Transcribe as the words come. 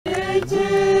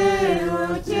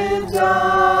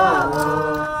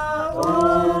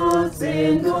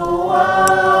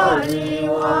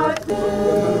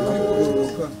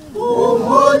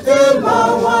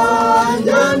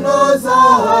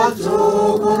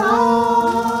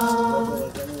sana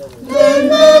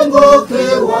nimenguke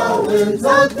wawe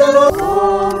nzatero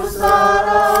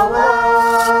umusaraba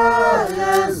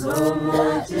Yesu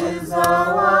mukiza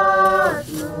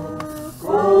wacu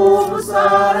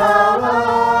umusaraba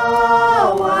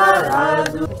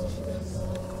waradu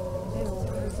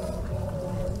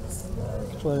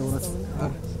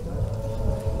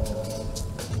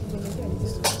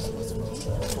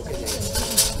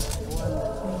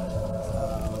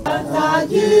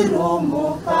atagira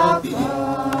umupaka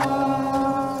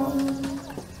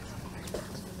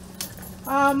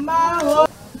amahoro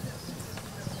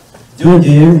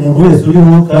byongeye umuntu wese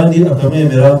uriho kandi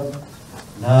akamwemera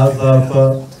ntazapfa.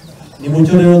 Ni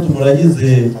mucyo rero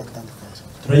turagize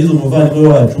umuvandimwe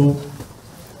wacu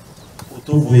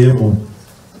utuvuyemo.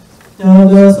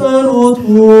 Nyagasani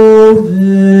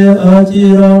utwumve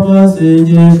akira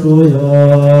amasengesho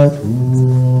yacu.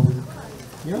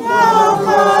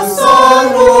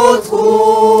 Nyagasani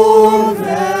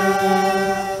utwumve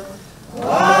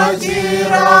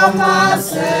akira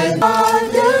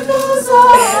amasengesho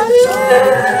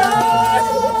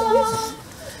yacu.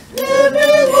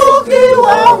 Nimenguke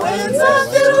wawe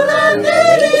nzatero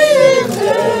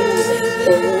ndirimbe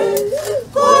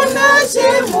ko naje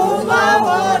mu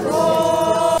mahoro.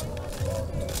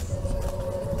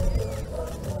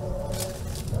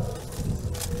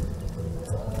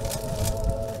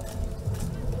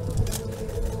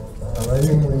 Abari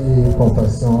muri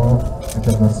Compassion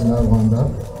International Rwanda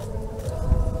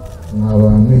mwaba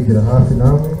mwigira hafi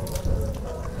namwe.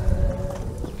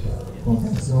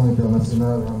 Compassion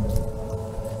International Rwanda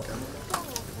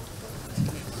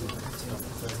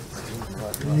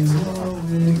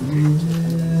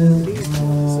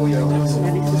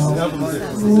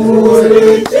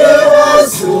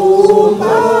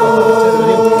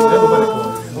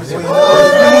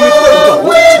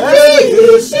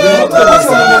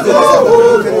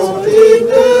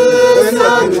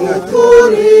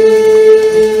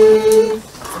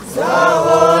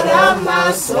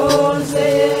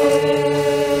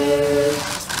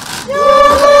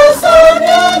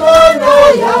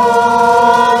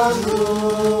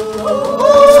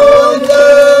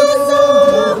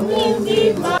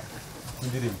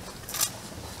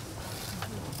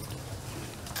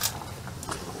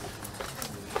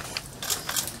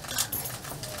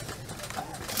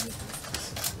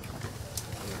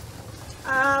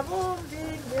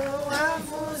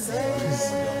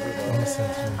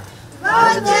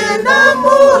bagenda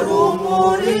mu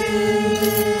rumuri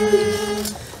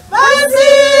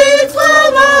bazitwa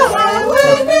bahawe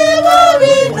nibo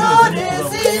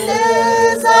binoreza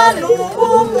ineza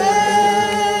n'ubumwe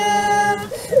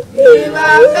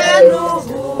ntibapfe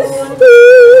n'ubundi.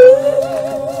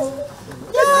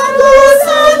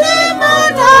 Nyagasani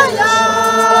Mana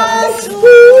yacu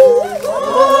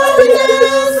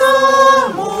ugeza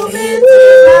mu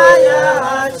mitima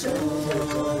yacu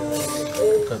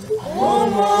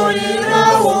umuriro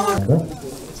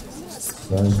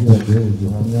bagiye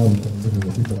ubuhamya butandukanye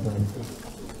kwifata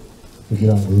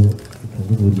kugira ngo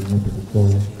dutunge ubuzima kuko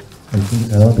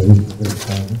abandi bishimira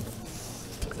cyane.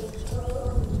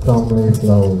 Family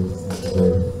flowers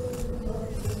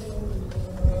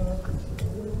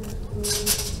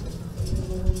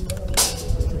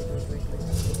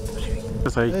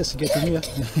Sijatumia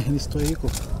ni story iko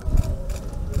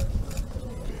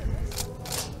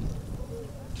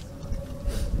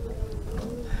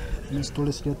ni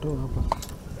story sijatoa hapa.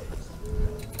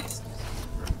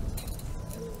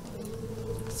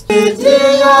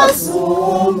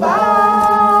 Sumba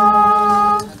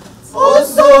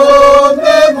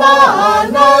usome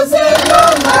mana zeno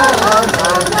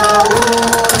mana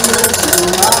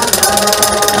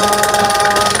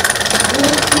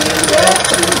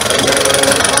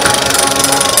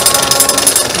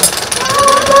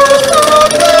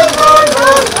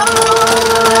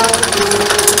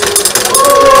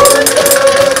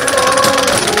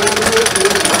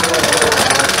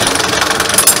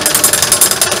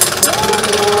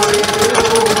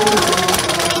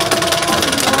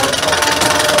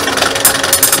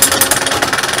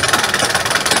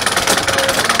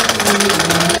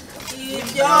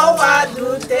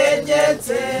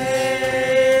wadutegetse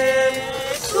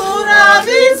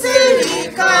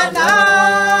turabizirikana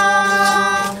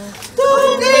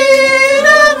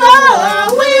tubwira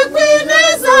abawe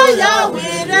kw'ineza yawe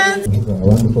irenze.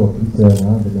 abandi ko bakurikirana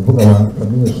ndavuga abantu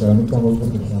famille cyane cyangwa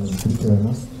gukurikirana gukurikirana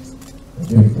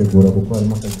ibyo bitegura kuko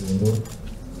harimo akagendo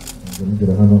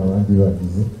ngira hano abandi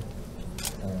bagize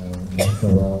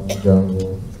nasaba umuryango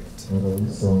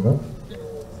w'isonga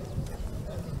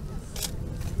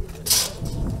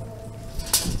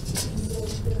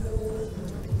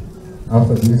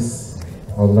After this,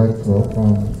 I would like to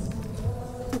welcome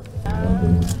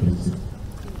the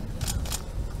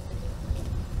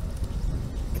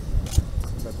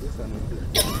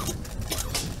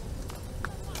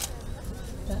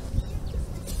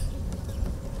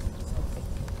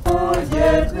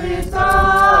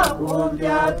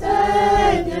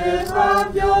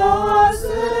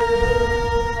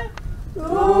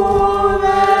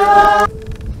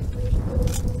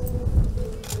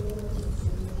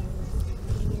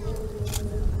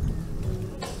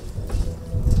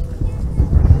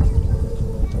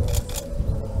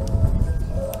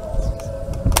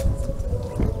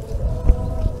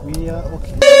We are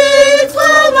okay.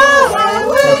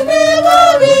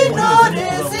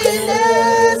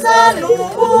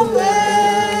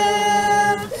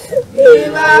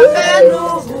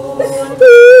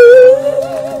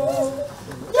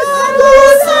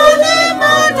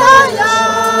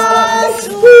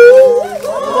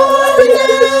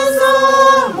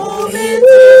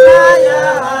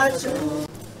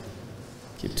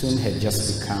 Kiptum had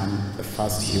just become the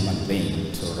first human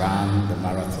being to run the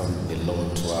marathon below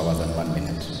 2 hours and 1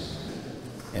 minute.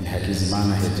 And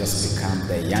Hakizimana had just become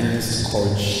the youngest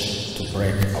coach to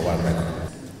break our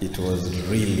record. It was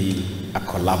really a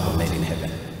collabo made in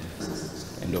heaven.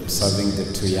 And observing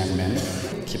the two young men,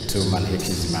 Kiptum and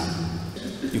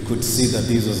Hakizimana, you could see that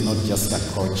this was not just a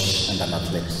coach and an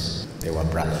athlete. They were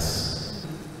brothers.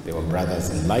 They were brothers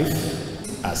in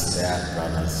life as they are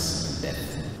brothers in death.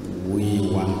 We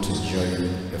want to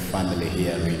join the family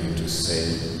here really to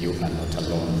say you are not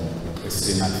alone. The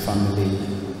Synod family,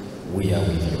 we are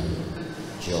with you.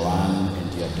 Joanne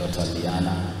and your daughter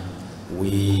Liana,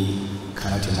 we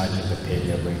cannot imagine the pain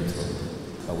you're going through,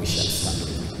 but we shall stand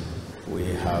with you.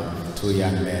 We have two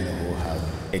young men who have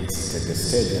exited the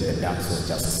stage and the dance was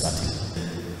just starting.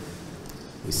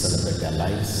 We celebrate their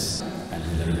lives and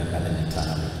we remember them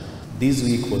eternally. This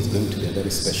week was going to be a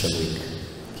very special week.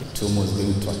 Kiptum was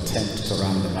going to attempt to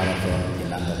run the marathon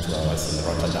in under 2 hours in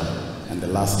Rotterdam. And the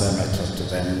last time I talked to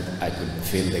them, I could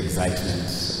feel the excitement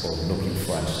of looking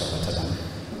forward to Rotterdam.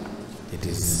 It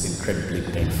is incredibly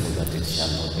painful that it shall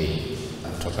not be.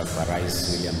 Kutoka kwa Rais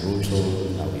William Ruto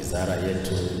na wizara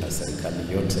yetu na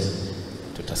serikali yote,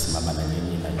 tutasimama na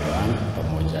nyinyi na Joan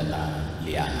pamoja na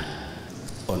Liana.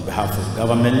 On behalf of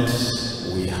government,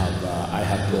 I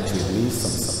have brought with me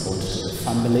some support to the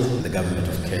family. The government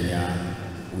of Kenya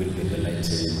will be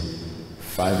donating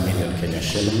 5 million Kenya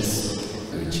shillings,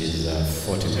 which is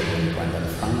 40 million Rwandan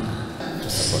franc, to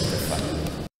support the family.